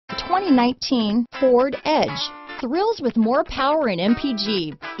2019 Ford Edge. Thrills with more power and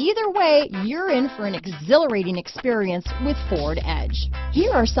MPG. Either way, you're in for an exhilarating experience with Ford Edge.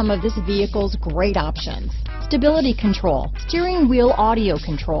 Here are some of this vehicle's great options: stability control, steering wheel audio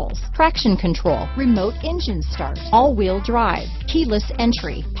controls, traction control, remote engine start, all-wheel drive, keyless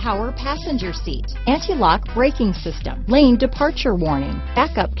entry, power passenger seat, anti-lock braking system, lane departure warning,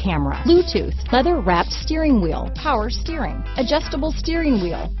 backup camera, Bluetooth, leather-wrapped steering wheel, power steering, adjustable steering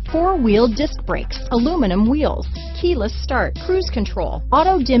wheel, four-wheel disc brakes, aluminum wheels, keyless start, cruise control,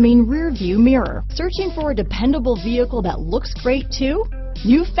 auto-dimming rear view mirror. Searching for a dependable vehicle that looks great too?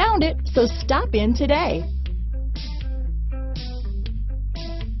 You found it, so stop in today.